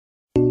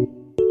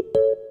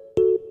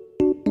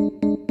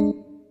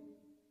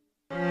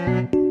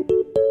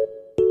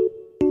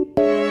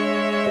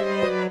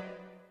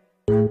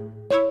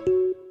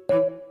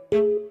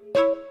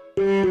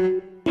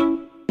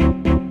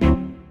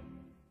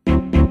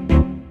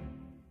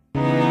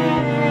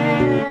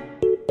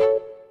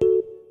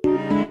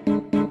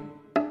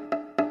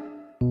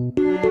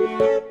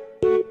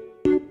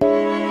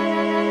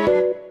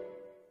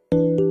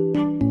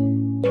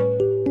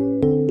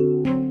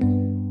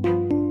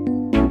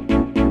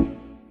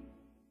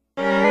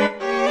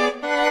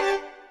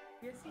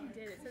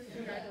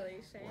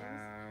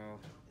Wow.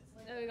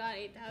 And we got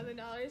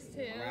 $8,000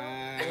 too.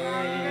 Wow.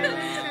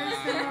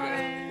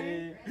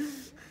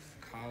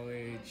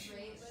 College.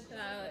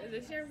 Is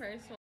this your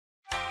first one?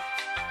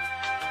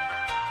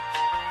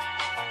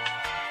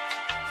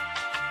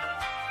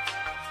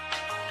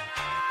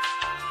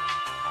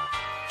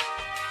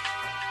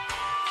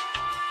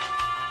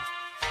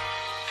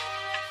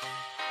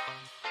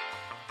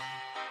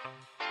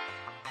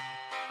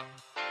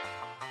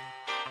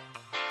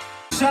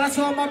 Shout out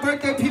to all my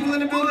birthday people in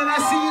the building. I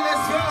see you.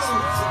 Let's go.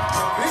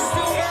 It's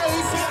still early.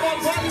 It's all about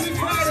party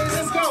Friday.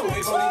 Let's go.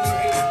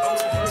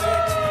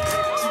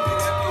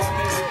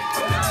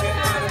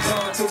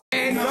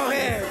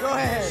 Go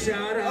ahead.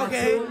 Shout out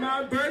to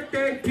my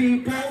birthday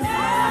people.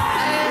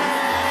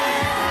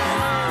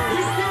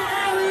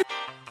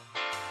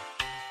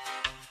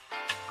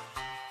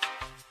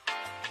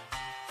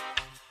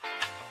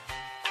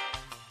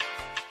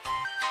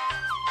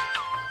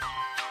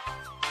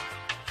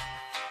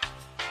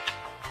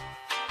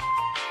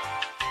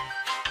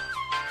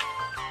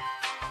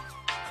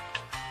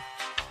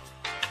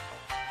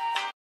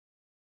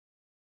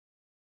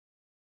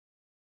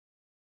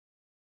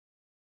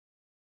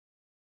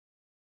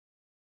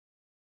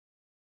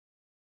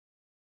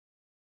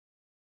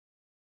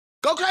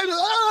 Go crazy!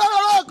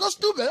 Ah, go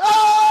stupid!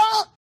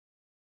 Ah!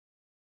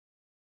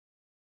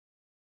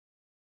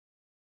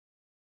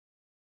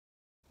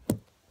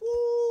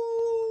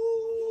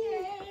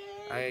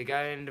 I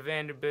got into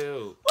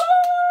Vanderbilt.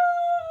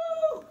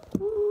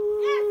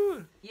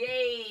 Woo! Yes!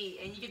 Yay!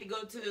 And you get to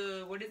go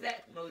to, what is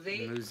that?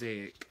 Mosaic?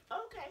 Mosaic.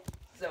 Okay.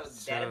 So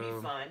that'll be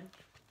fun.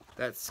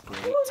 That's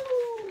great. Woo!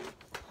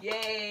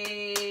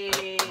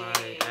 Yay!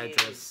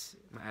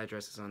 My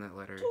address is on that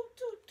letter. Toot,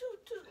 toot,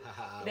 toot, toot.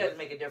 It does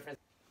make a difference.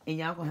 And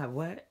y'all gonna have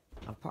what?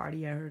 A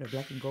party, I heard, a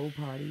black and gold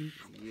party.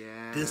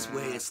 Yeah. This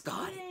way it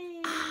started.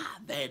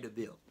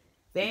 Vanderbilt.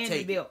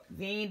 Vanderbilt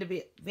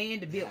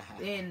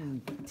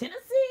in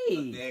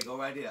Tennessee. There, go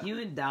right there. You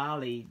and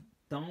Dolly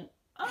don't.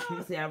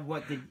 Oh, see, I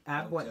bought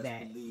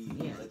that.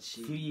 Yeah, a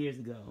few years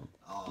ago.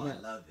 Oh, yeah. I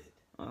love it.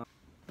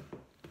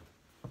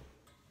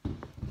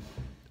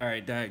 All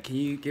right, Dad, can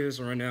you give us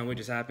a rundown of what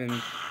just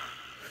happened?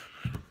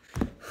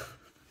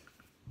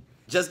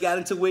 Just got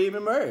into William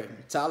and Mary.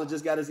 Tyler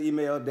just got his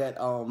email that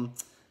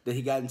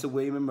he got into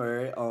William and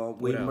Mary.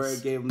 William and Mary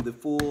gave him the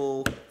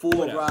full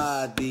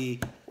ride.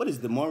 What is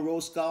the Monroe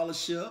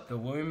Scholarship? The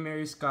William and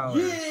Mary Scholar.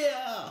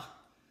 Yeah.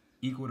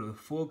 Equal to the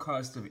full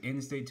cost of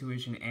in-state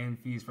tuition and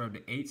fees for up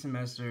to 8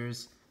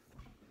 semesters.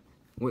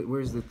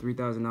 Where's the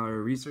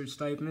 $3,000 research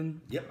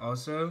stipend? Yep.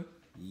 Also.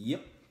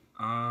 Yep.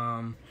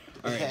 All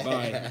right.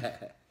 Bye.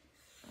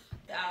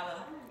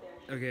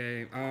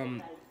 Okay.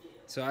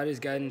 So I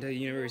just got into the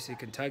University of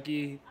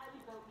Kentucky.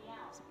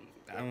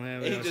 I don't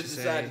have anything else to say. He just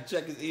decided to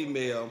check his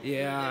email.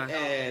 Yeah.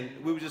 And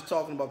we were just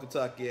talking about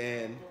Kentucky,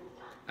 and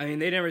I mean,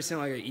 they never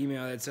sent like an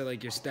email that said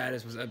like your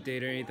status was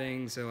updated or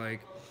anything. So like,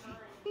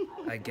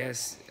 I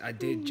guess I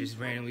did just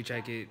randomly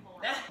check it.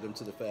 Them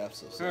to the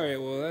FAFSA. So. All right.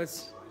 Well,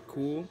 that's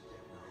cool.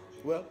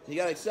 Well, he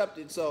got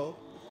accepted, so.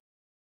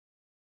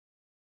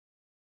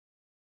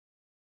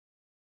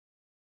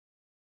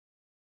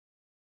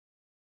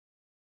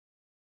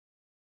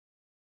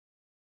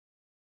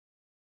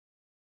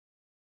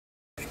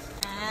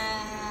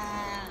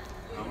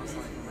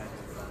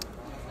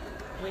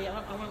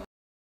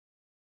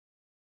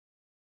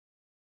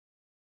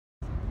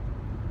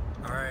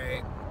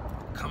 Alright,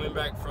 coming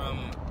back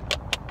from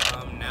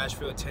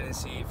Nashville,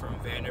 Tennessee, from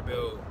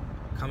Vanderbilt,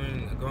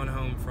 going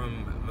home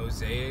from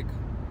Mosaic,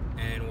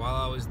 and while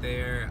I was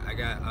there, I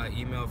got an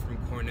email from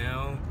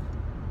Cornell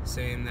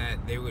saying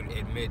that they would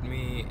admit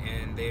me,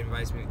 and they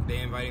invited me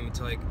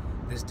to like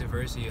this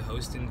diversity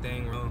hosting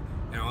thing,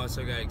 and I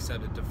also got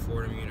accepted to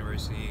Fordham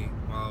University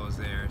while I was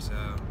there. So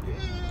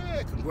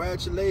yeah,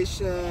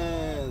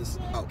 congratulations.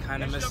 Oh,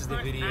 kind of messes the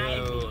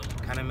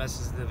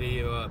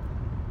video up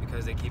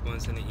because they keep on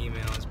sending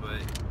emails,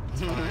 but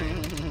it's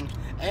fine.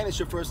 And it's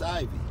your first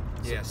Ivy.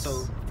 Yes.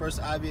 So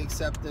first Ivy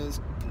acceptance.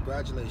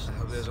 Congratulations. I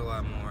hope there's a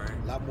lot more.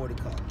 A lot more to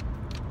come.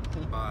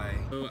 Bye.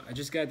 So I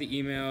just got the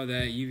email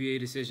that UVA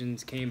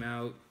decisions came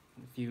out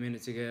a few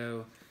minutes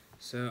ago,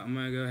 so I'm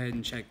gonna go ahead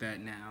and check that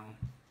now.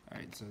 All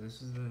right. So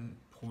this is the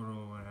portal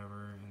or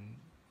whatever, and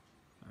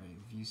all right,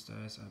 view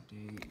status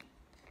update.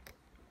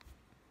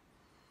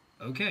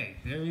 Okay,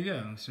 there we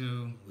go.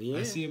 So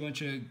I see a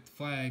bunch of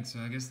flags, so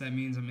I guess that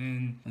means I'm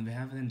in. On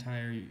behalf of the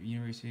entire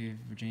University of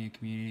Virginia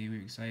community,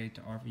 we're excited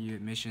to offer you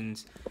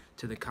admissions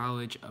to the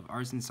College of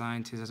Arts and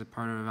Sciences as a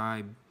part of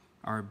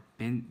our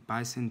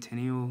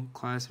bicentennial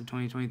class of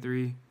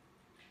 2023.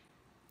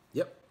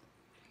 Yep.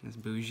 That's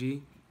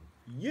bougie.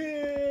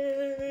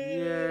 Yeah.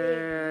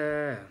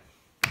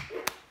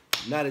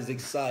 Not as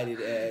excited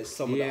as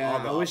some of the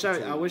other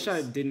I wish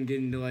I didn't get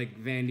into like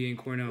Vandy and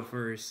Cornell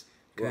first.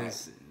 Right.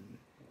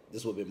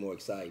 This would have been more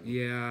exciting.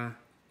 Yeah.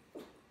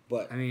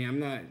 But I mean,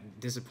 I'm not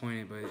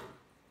disappointed, but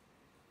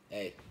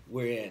hey,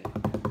 we're in.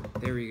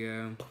 There we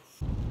go.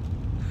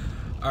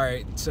 All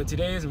right, so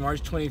today is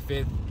March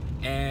 25th,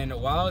 and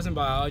while I was in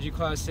biology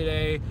class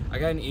today, I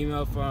got an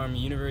email from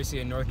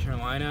University of North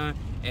Carolina,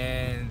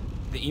 and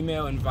the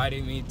email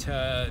invited me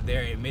to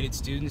their Admitted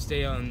Students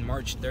Day on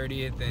March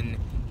 30th and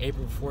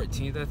April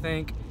 14th, I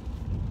think.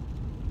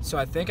 So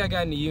I think I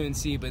got into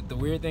UNC, but the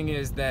weird thing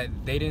is that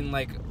they didn't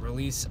like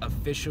release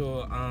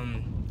official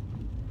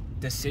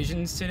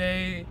decisions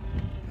today.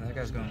 Oh, that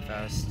guy's going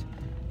fast.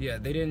 Yeah,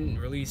 they didn't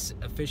release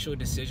official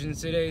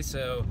decisions today,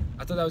 so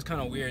I thought that was kind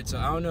of weird. So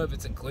I don't know if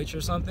it's a glitch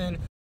or something.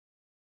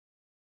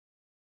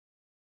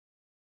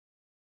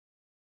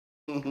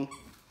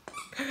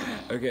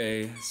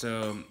 Okay,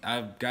 so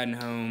I've gotten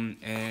home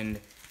and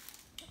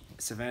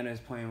Savannah is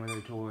playing with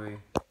her toy,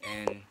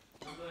 and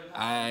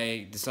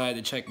I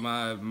decided to check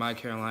my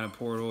Carolina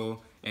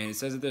portal, and it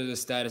says that there's a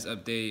status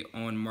update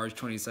on March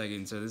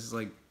 22nd, so this is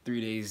like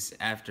 3 days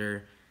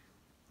after.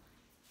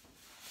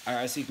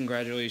 I see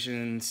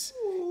congratulations.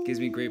 Gives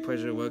me great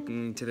pleasure to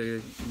welcome you to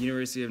the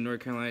University of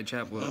North Carolina,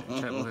 Chapel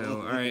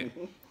Hill. All right,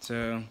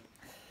 so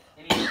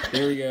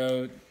there we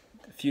go.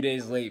 A few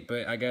days late,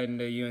 but I got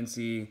into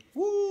UNC.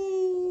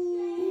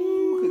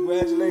 Woo!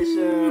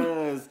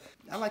 Congratulations!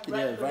 I like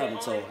the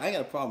environment, so I ain't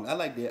got a problem. I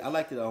like the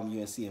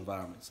UNC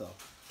environment, so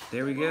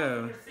there we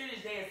go.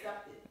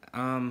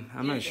 I'm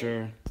not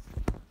sure.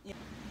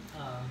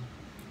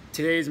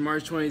 Today's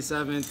March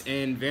 27th,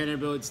 and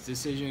Vanderbilt's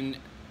decision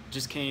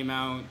just came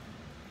out.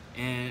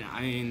 And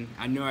I mean,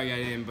 I know I got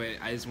in, but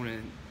I just want to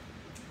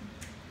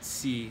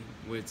see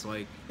what it's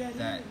like.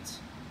 That.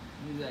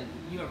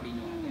 You already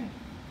know that.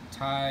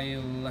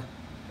 Tyler.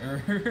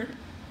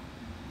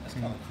 that's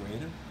kind of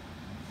creative.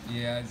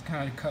 Yeah, it's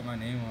kind of cut my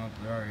name off,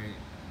 but alright.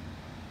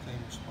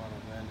 Famous spot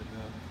of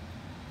Vanderbilt.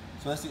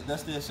 So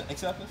that's the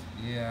acceptance?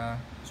 Yeah.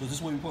 So is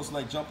this where we're supposed to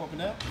like jump up and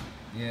down?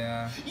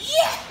 Yeah.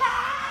 Yeah!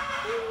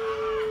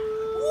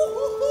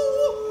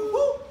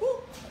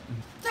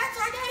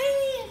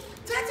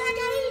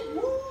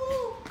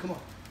 Come on.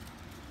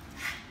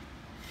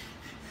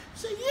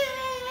 Say yay!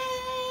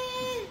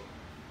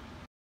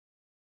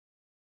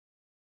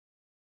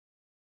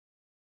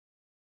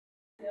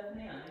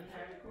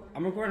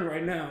 I'm recording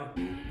right now.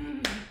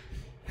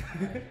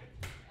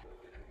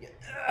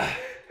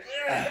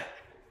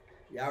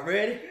 Y'all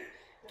ready?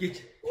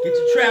 Get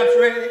your traps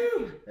ready.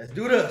 Let's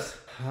do this.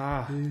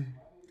 This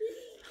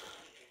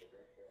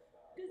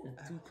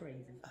is too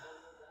crazy.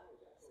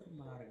 So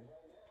modern.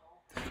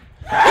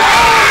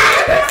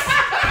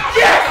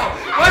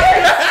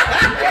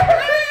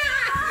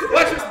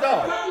 Watch your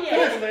dog.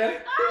 Yes, man.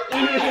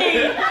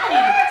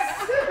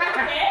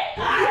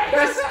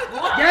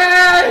 Yes.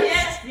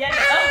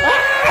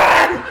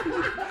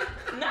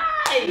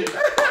 Nice.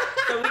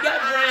 So we got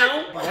brown.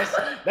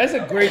 That's a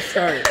great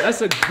start.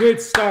 That's a good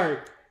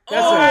start.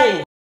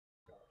 That's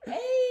Hey,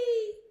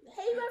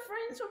 my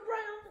friends from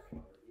Brown.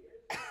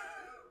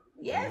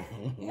 Yes.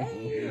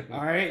 Hey.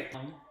 All right.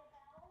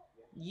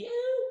 You.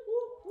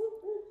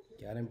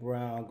 Got him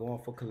Brown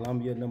going for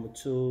Columbia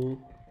 #2.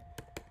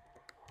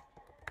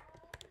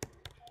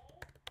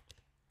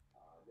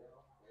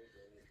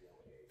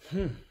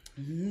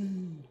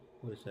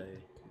 What say?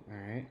 All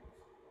right.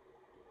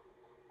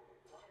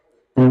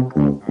 To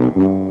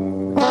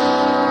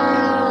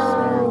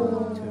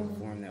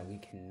inform that we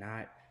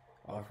cannot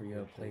offer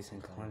you a place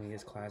in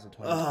Columbia's class of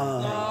 2020.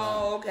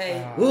 Oh,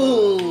 okay.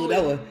 Ooh,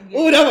 that would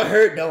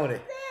hurt, don't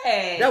it?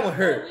 Hey, that would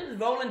hurt. We was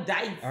rolling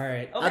dice. All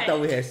right. Okay. I thought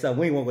we had something.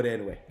 We ain't went with it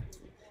anyway.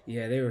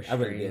 Yeah, they were I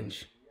really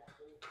strange.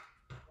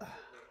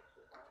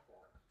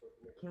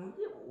 Can we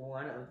get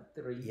one of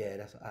the three?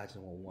 Yeah, I just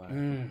want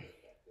one.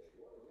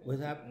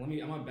 What's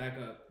happening? I'm gonna back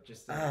up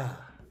just.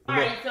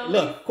 Alright, so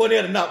look,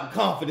 Cornell knocked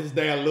confidence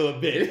down a little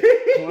bit.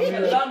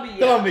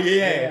 Columbia,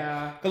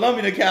 yeah.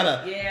 Columbia kind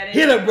of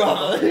hit a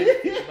brother.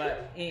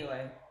 But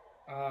anyway.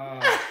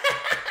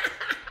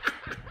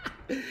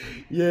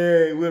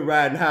 Yeah, we're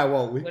riding high,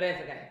 won't we? But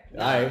that's okay.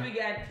 All right. We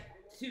got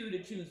 2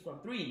 to choose from.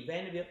 3.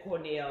 Vanderbilt,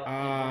 Cornell.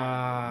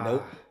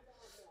 Nope.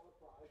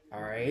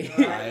 All right.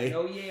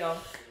 No Yale.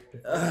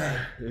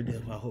 I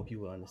hope you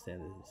will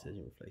understand this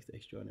decision reflects the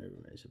extraordinary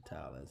range of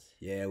talents.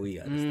 Yeah, we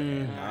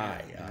understand. All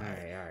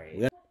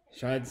right.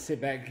 Should I sit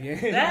back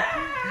again?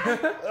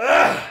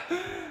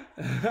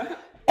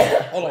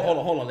 Hold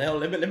on.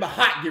 Let me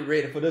hot get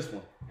ready for this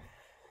one.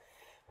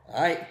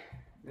 All right.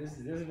 This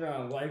has been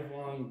a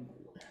lifelong.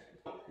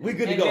 We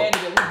good to go.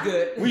 We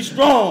good. We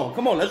strong.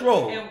 Come on, let's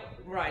roll.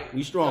 Right.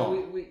 We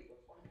strong.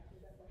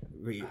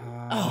 So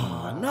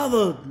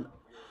another.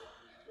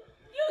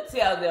 You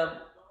tell them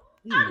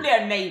I'm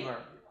their neighbor.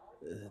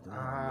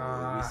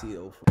 We see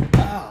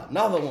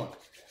another one.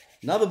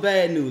 Another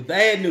bad news.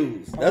 Bad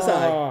news. That's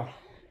all right.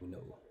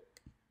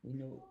 We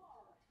know.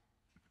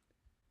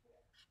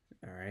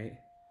 All right.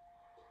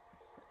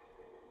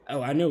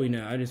 Oh, I know we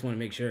know. I just want to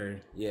make sure.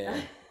 Yeah.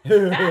 So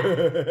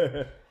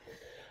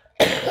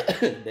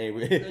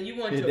you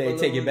want your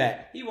balloons. Take it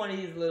back. He wanted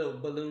his little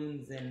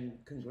balloons and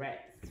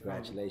congrats.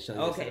 Congratulations.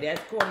 Okay,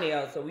 that's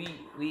Cornell. So we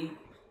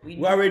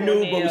already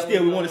knew, but we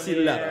want to see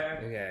the letter.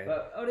 Okay.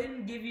 But they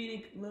didn't give you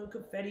any little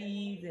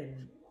confettis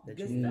and the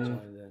good stuff.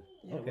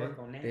 Okay. Work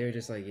on that. They were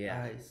just like,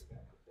 yeah. Nice.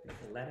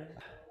 It's a letter.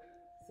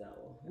 So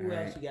who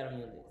else you got on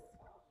your list?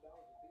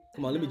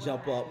 Come on, let me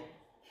jump up.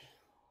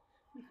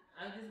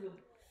 I'm just gonna.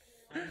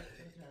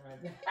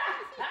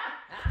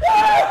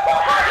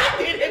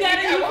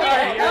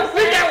 We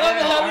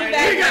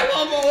got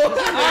one more. All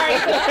right,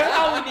 so that's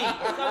all we need.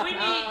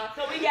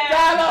 So we got.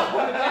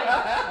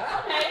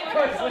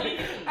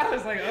 I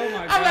was like, oh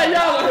my god. I'm like,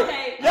 y'all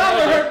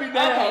gonna hurt me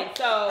now. Okay,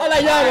 so. I'm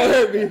like, y'all gonna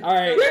hurt me. All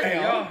right,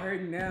 y'all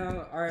heard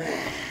now. All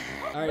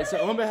right.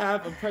 So on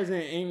behalf of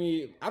President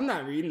Amy, I'm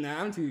not reading that.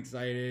 I'm too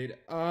excited.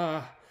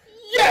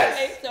 Yes.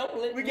 Okay,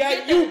 so We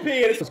got Upenn.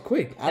 It was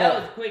quick.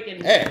 That was quick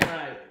and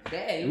right.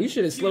 Dang, we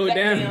should have slowed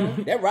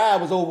down. That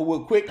ride was over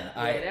with quick.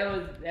 Yeah,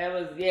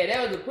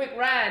 that was a quick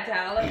ride,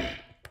 Tyler.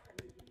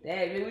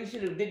 Dang, maybe we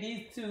should have did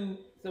these two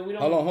so we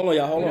don't. Hold on,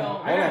 y'all. Hold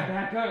on.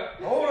 Back up.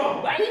 Hold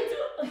on. Why you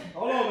two?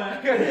 Hold on,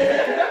 man.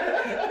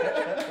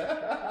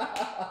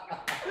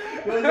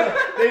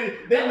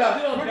 They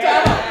not.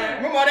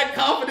 Remember all that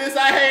confidence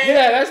I had?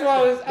 Yeah, that's why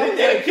I was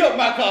They killed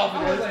my I was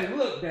confidence. like,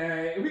 look,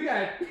 Dad, we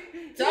got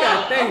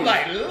I'm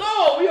like,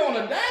 Lord, we on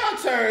a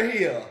downturn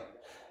here.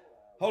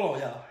 Hold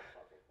on, y'all.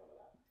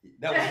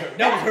 That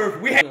was her.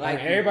 We had like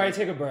everybody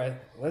take a breath.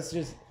 Let's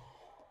just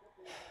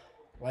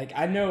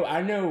I know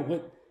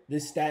what the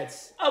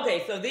stats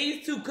Okay, so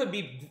these two could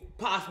be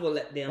possible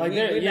at them. like.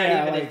 We're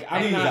Yeah, not even like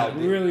I'm These not out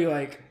there. really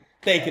like.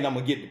 thinking I'm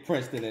gonna get to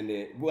Princeton in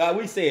there. Well,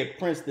 we said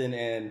Princeton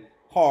and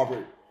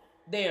Harvard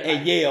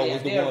and Yale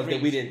was the ones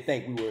that we didn't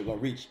think we were gonna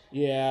reach.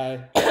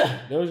 Yeah,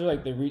 those are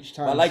like the reach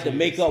time. I like to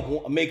make up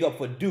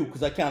for Duke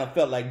because I kind of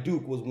felt like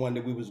Duke was one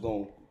that we was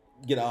gonna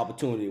get an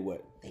opportunity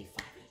with.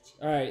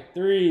 All right,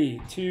 3,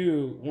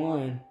 2,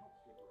 1.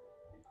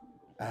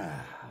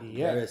 Yeah.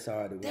 Very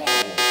sorry to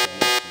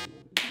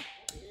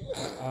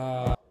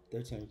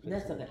 13.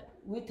 That's okay.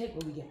 We'll take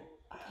what we get.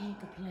 Can't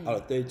complain. Out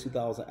of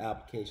 32,000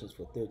 applications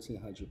for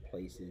 1,300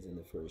 places in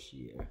the first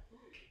year,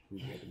 we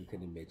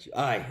couldn't admit you.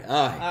 All right.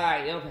 All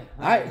right, okay.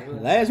 All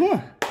right, last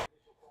one.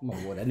 Come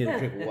on, water. I need a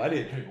drink of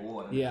water.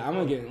 Yeah,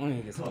 let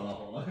me get some.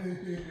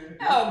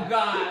 Oh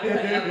God.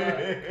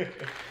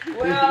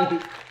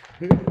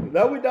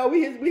 Well,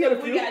 we hit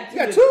a few. we got two. We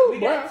got two. We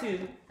got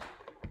two.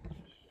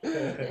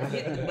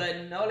 Hit the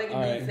button. All they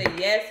can do is say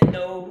yes,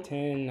 no,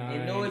 10, 9,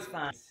 and no is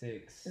fine.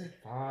 6,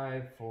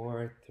 5,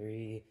 4,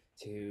 3,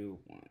 2,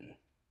 1.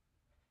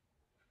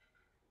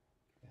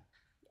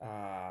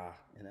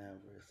 And I'm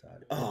very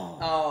sorry.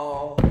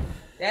 Oh,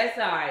 that's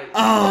all right.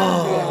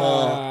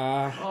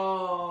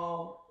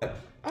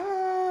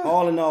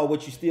 All in all,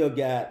 what you still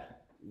got: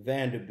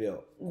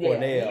 Vanderbilt,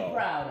 Cornell, be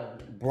proud of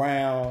it.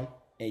 Brown,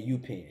 and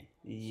Upenn.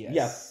 Yes. You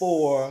got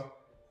 4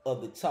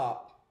 of the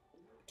top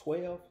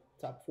 12,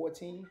 top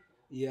 14.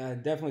 Yeah,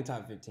 definitely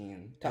top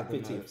 15. Top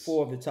 15. most.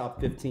 4 of the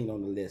top 15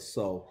 on the list.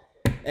 So,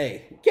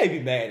 hey, you can't be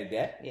mad at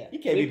that. Yeah, You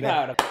can't be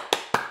proud mad. of it.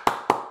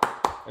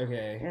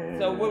 Okay.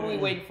 So what are we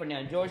waiting for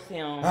now?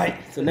 Georgetown. All right.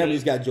 So now we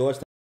just got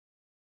Georgetown.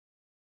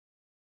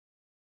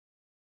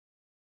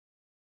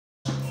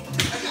 Oh, is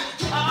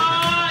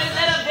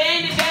that a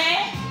bandy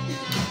bag?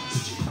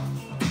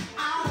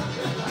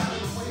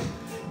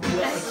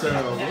 That's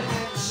terrible.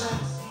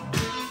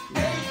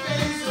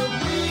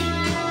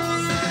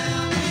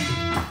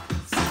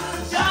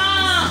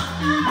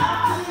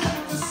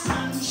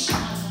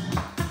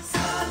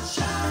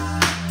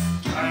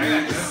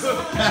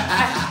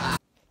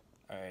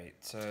 Alright,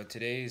 so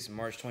today's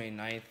March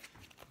 29th,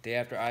 day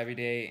after Ivy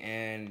Day,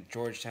 and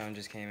Georgetown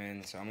just came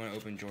in, so I'm going to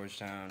open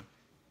Georgetown.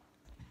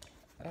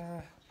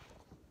 Alright,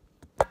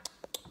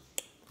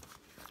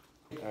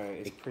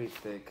 it's pretty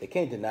thick. They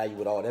can't deny you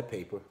with all that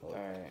paper.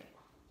 Alright.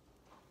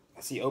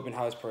 I see open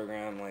house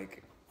program,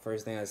 like,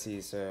 first thing I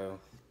see, so...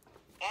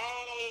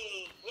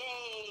 Hey,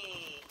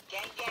 yay,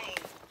 gang, gang.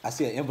 I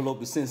see an envelope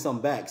to send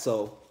something back,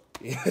 so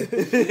you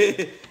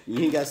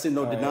ain't got to send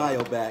no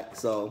denial back,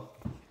 so.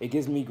 It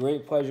gives me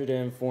great pleasure to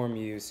inform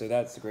you, so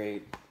that's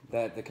great,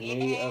 that the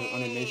Committee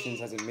on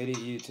Admissions has admitted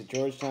you to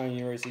Georgetown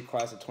University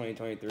class of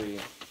 2023.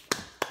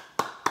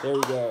 There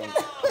we go.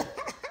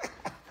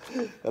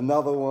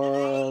 Another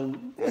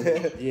one.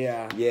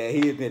 Yeah. Yeah,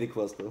 he admitted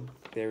Crystal.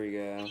 There we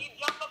go. You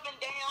jump up and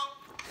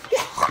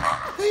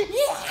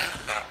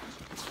down.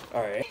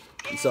 Alright.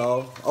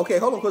 So, okay,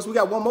 hold on, Crystal. We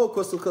got one more,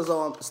 Crystal, because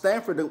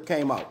Stanford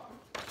came out.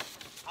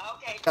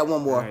 Okay. Got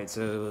one more. Alright,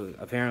 so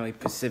apparently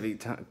Pacific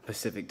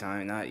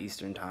time, not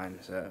Eastern time,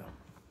 so.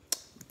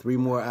 3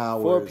 more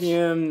hours. 4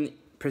 p.m.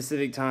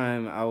 Pacific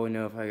time, I would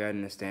know if I got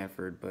into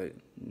Stanford, but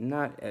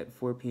not at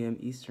 4 p.m.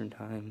 Eastern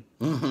time.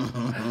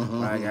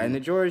 I got into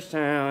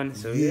Georgetown,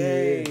 so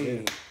yay.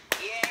 Yay,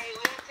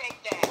 we'll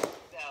take that.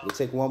 So, We'll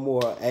take one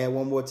more, add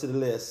one more to the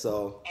list.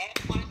 So add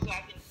one so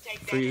I can take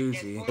that. Free and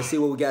Uzi. just let's see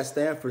what we got.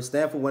 Stanford.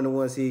 Stanford, one of the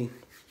ones he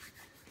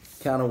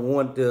kind of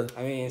wanted to.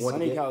 I mean, wanted to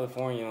sunny get.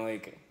 California,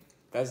 like,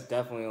 that's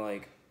definitely,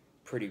 like,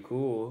 pretty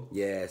cool.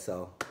 Yeah,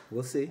 so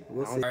we'll see.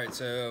 We'll see. All right,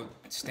 so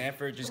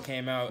Stanford just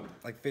came out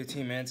like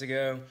 15 minutes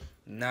ago.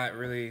 Not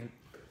really.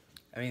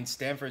 I mean,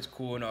 Stanford's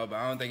cool and all, but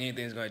I don't think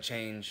anything's going to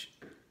change.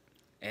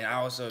 And I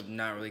also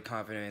not really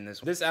confident in this.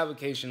 This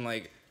application,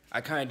 like, I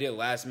kind of did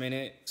last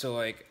minute, so,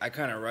 like, I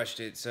kind of rushed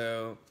it.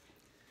 So,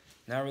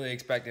 not really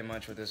expecting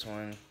much with this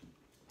one.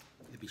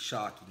 It'd be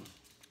shocking.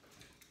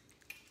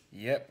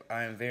 Yep,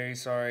 I am very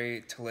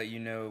sorry to let you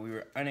know we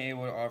were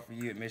unable to offer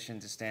you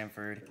admission to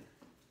Stanford.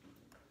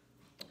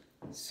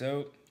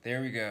 So,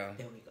 there we go.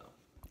 There we go.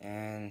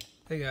 And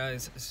hey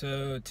guys,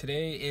 so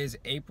today is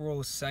April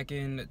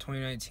 2nd,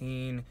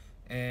 2019,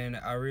 and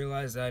I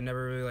realized that I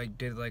never really like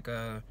did like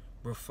a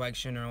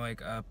reflection or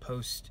like a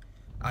post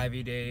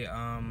Ivy Day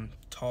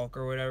talk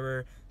or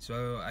whatever.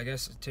 So I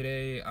guess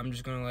today I'm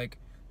just gonna like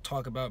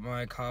talk about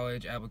my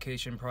college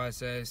application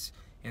process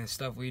and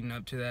stuff leading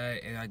up to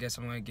that, and I guess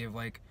I'm gonna give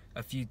like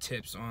a few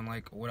tips on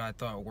like what I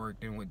thought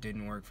worked and what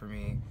didn't work for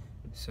me.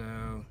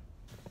 So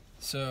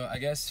I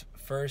guess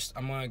first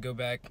I'm gonna go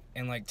back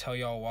and like tell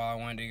y'all why I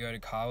wanted to go to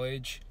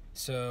college.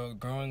 So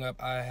growing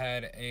up, I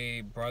had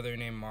a brother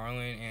named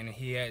Marlon, and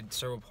he had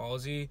cerebral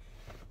palsy,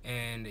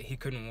 and he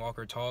couldn't walk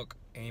or talk,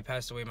 and he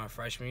passed away my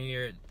freshman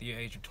year at the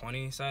age of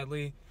 20,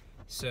 sadly.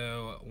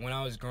 So when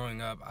I was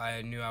growing up,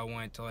 I knew I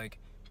wanted to like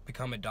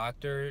become a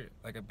doctor,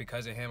 like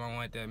because of him. I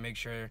wanted to make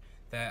sure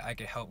that I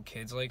could help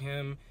kids like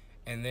him.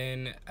 And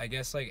then I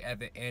guess like at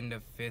the end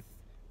of 5th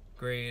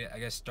grade, I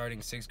guess starting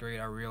 6th grade,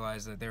 I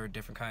realized that there were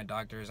different kind of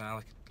doctors, and I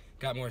like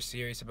got more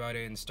serious about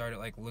it and started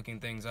like looking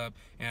things up,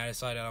 and I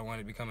decided I wanted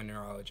to become a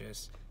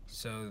neurologist.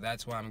 So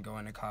that's why I'm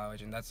going to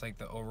college, and that's like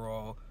the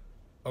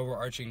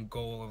overarching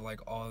goal of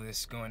like all of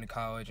this going to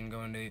college and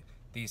going to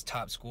these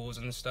top schools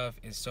and stuff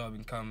is so I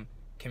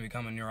can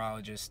become a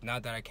neurologist.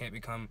 Not that I can't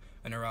become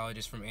a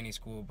neurologist from any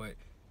school, but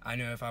I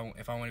know if I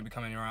want to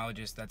become a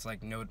neurologist, that's like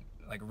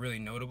really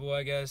notable,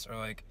 I guess, or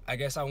like I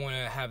guess I want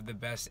to have the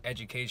best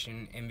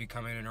education in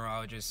becoming a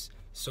neurologist,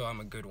 so I'm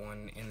a good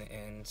one in the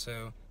end.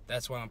 So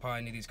that's why I'm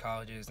probably need these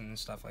colleges and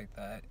stuff like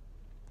that.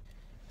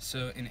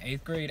 So in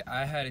 8th grade,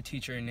 I had a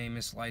teacher named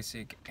Miss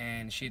Lysick,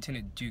 and she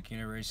attended Duke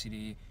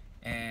University,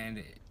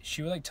 and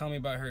she would like tell me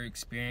about her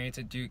experience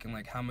at Duke and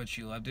like how much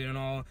she loved it and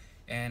all,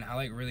 and I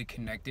like really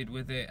connected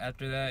with it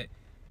after that.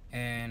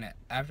 And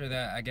after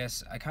that, I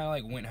guess I kind of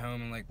like went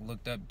home and like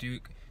looked up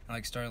Duke and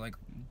like started like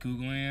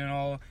Googling it and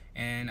all,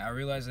 and I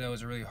realized that it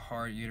was a really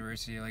hard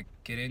university to like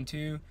get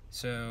into.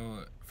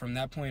 So from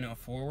that point on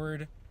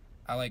forward,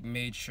 I like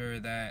made sure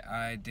that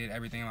I did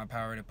everything in my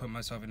power to put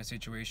myself in a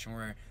situation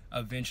where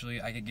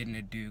eventually I could get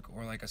into Duke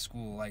or like a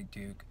school like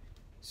Duke.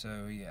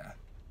 So yeah.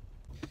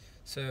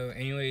 So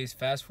anyways,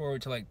 fast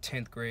forward to like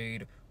 10th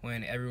grade,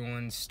 when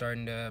everyone's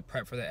starting to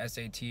prep for the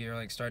SAT or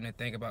like starting to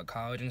think about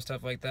college and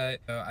stuff like that.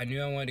 I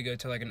knew I wanted to go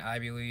to like an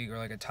Ivy League or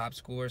like a top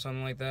school or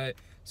something like that.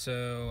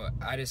 So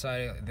I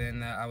decided then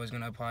that I was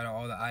going to apply to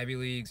all the Ivy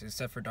Leagues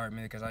except for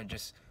Dartmouth, because I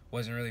just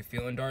wasn't really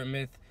feeling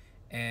Dartmouth.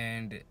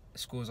 And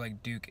schools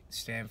like Duke,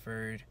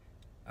 Stanford,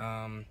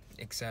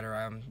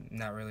 etc. I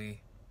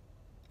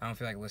don't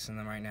feel like listening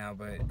to them right now,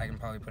 but I can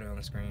probably put it on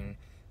the screen.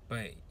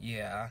 But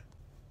yeah.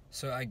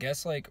 So I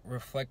guess like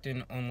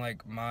reflecting on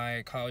like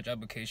my college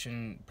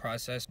application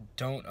process,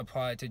 don't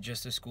apply to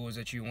just the schools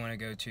that you want to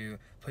go to.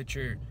 Put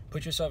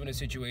yourself in a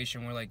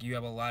situation where like you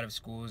have a lot of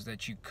schools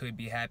that you could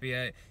be happy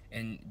at,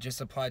 and just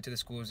apply to the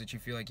schools that you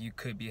feel like you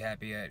could be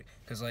happy at.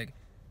 Because like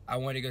I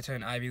wanted to go to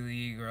an Ivy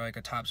League or like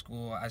a top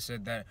school. I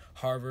said that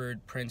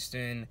Harvard,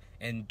 Princeton,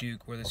 and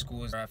Duke were the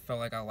schools that I felt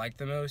like I liked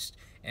the most,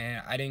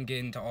 and I didn't get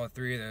into all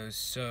three of those.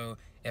 So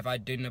if I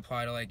didn't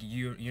apply to like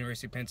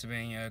University of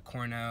Pennsylvania,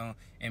 Cornell,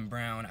 and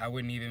Brown, I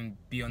wouldn't even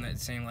be on that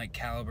same like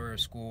caliber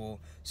of school.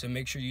 So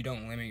make sure you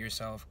don't limit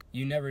yourself.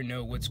 You never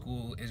know what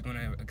school is going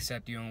to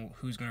accept you and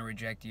who's going to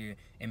reject you.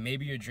 And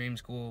maybe your dream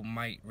school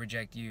might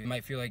reject you. It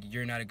might feel like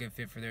you're not a good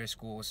fit for their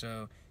school.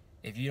 So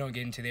if you don't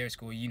get into their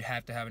school, you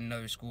have to have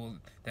another school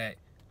that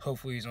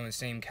hopefully is on the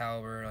same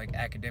caliber, like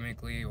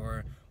academically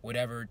or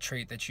whatever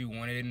trait that you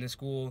wanted in the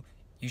school.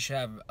 You should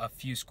have a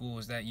few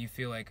schools that you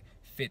feel like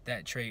fit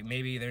that trait.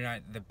 Maybe they're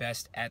not the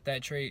best at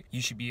that trait.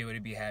 You should be able to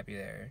be happy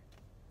there.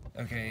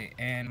 Okay,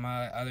 and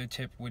my other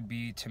tip would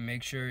be to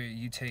make sure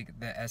you take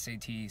the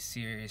SAT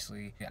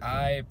seriously.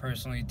 I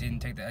personally didn't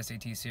take the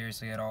SAT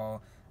seriously at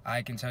all.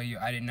 I can tell you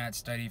I did not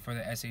study for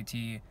the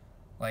SAT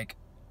like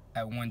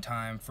at one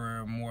time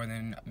for more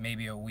than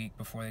maybe a week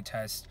before the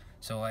test.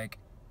 So like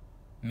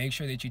make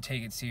sure that you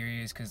take it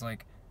serious, because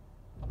like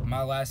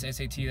my last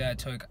SAT that I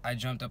took, I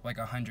jumped up like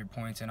 100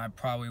 points, and I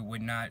probably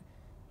would not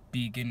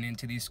be getting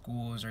into these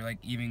schools or like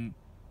even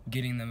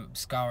getting the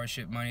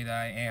scholarship money that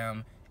I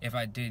am if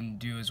I didn't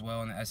do as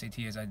well in the SAT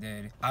as I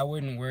did. I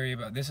wouldn't worry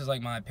about, this is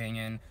like my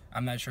opinion,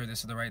 I'm not sure this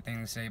is the right thing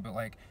to say, but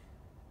like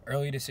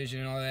early decision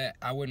and all that,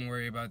 I wouldn't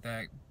worry about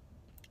that.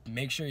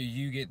 Make sure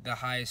you get the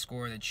highest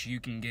score that you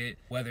can get,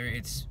 whether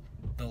it's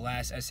the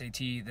last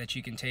SAT that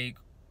you can take,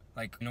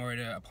 like in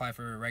order to apply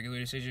for a regular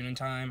decision in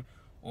time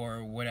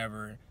or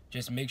whatever.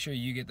 Just make sure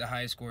you get the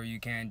highest score you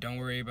can. Don't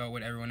worry about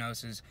what everyone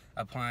else is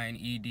applying,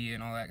 ED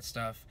and all that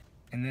stuff.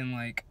 And then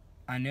like,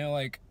 I know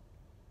like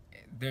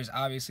there's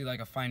obviously like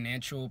a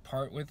financial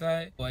part with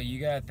that, but you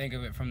gotta think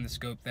of it from the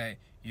scope that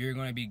you're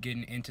gonna be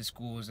getting into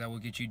schools that will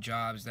get you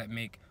jobs that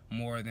make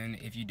more than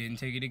if you didn't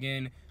take it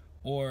again,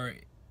 or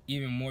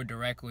even more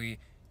directly,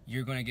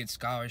 you're gonna get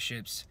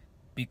scholarships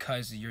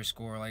because of your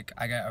score. Like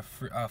I got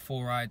a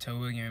full ride to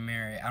William &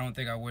 Mary. I don't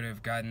think I would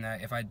have gotten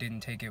that if I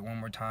didn't take it one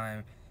more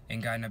time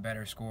and gotten a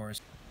better score.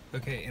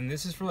 Okay, and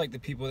this is for like the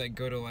people that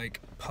go to like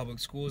public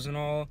schools and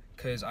all,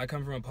 because I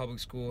come from a public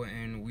school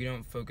and we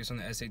don't focus on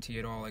the SAT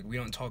at all. Like we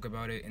don't talk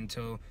about it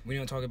until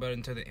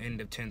the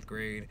end of 10th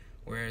grade.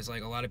 Whereas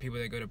like a lot of people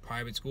that go to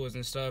private schools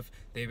and stuff,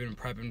 they've been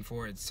prepping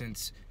for it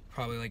since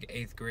probably like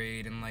 8th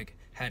grade and like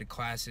had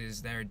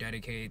classes that are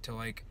dedicated to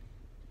like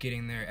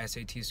getting their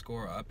SAT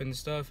score up and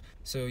stuff.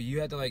 So you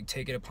have to like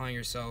take it upon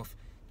yourself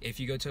if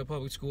you go to a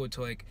public school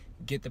to like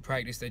get the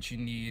practice that you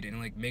need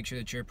and like make sure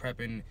that you're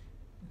prepping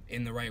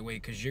in the right way,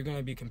 because you're going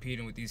to be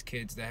competing with these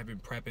kids that have been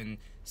prepping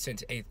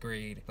since 8th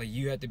grade. Like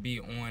you have to be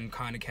on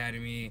Khan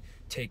Academy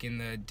taking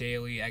the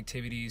daily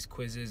activities,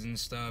 quizzes and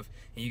stuff,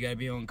 and you got to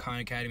be on Khan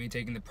Academy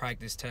taking the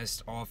practice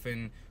tests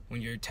often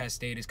when your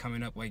test date is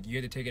coming up. Like you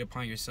have to take it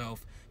upon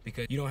yourself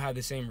because you don't have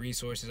the same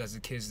resources as the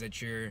kids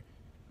that you're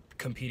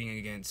competing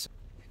against.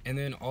 And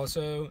then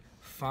also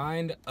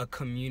find a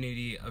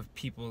community of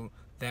people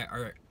that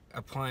are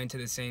applying to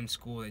the same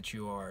school that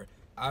you are.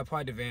 I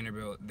applied to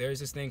Vanderbilt. There's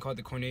this thing called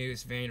the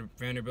Cornelius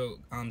Vanderbilt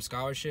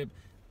Scholarship.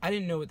 I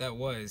didn't know what that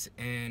was.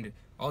 And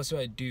also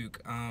at Duke,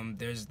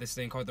 there's this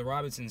thing called the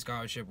Robinson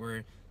Scholarship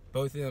where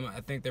both of them,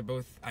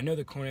 I know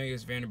the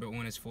Cornelius Vanderbilt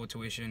one is full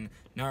tuition.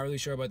 Not really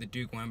sure about the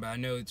Duke one, but I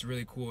know it's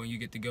really cool and you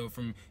get to go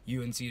from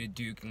UNC to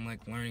Duke and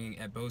like learning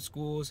at both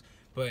schools.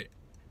 But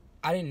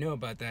I didn't know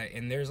about that.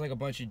 And there's like a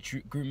bunch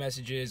of group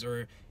messages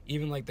or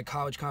even like the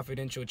College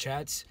Confidential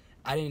chats.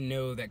 I didn't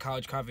know that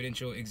College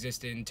Confidential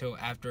existed until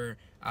after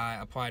I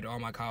applied to all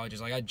my colleges.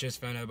 Like I just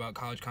found out about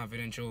College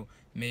Confidential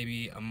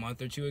maybe a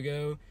month or two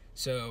ago.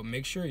 So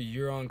make sure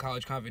you're on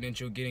College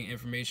Confidential getting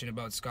information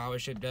about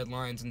scholarship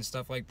deadlines and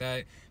stuff like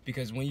that,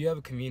 because when you have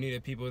a community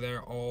of people that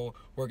are all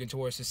working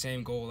towards the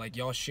same goal, like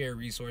y'all share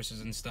resources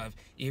and stuff,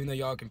 even though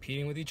y'all are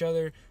competing with each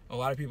other, a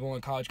lot of people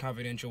on College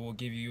Confidential will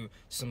give you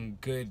some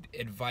good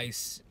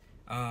advice,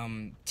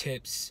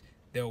 tips.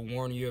 They'll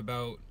warn you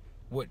about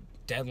what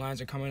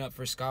deadlines are coming up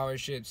for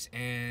scholarships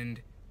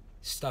and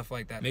stuff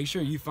like that. Make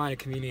sure you find a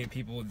community of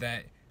people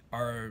that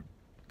are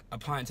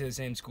applying to the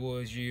same school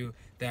as you,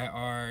 that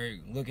are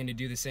looking to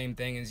do the same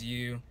thing as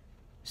you,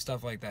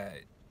 stuff like that.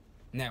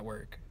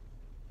 Network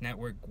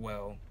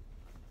well.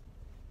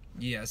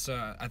 Yeah,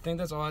 so I think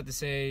that's all I have to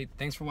say.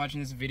 Thanks for watching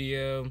this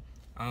video.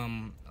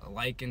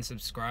 Like and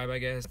subscribe, I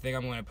guess. I think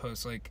I'm gonna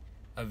post like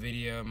a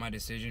video of my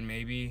decision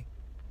maybe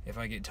if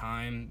I get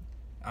time.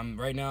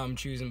 Right now I'm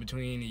choosing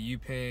between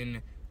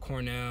Upenn,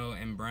 Cornell,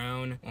 and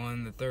Brown.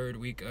 On the 3rd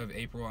week of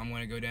April, I'm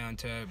going to go down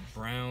to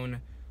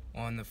Brown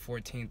on the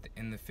 14th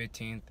and the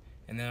 15th,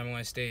 and then I'm going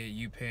to stay at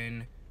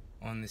Upenn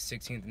on the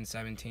 16th and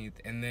 17th,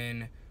 and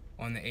then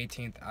on the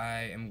 18th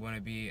I am going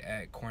to be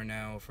at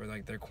Cornell for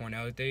like their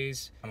Cornell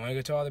days. I'm going to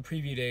go to all the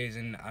preview days,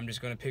 and I'm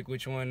just going to pick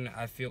which one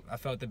I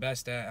felt the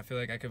best at. I feel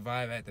like I could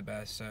vibe at the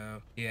best.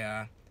 So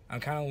yeah, I'm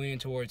kind of leaning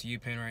towards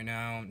Upenn right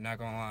now, not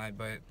gonna lie,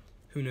 but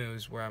who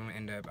knows where I'm gonna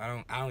end up. I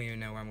don't even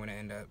know where I'm gonna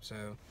end up.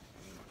 So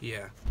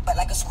yeah. But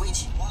like a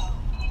squeegee,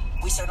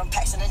 we serve them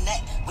packs in the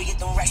net. We get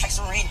them racks like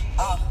Serena.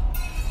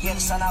 Yeah, the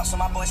sun out, so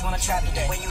my boys wanna trap today. When you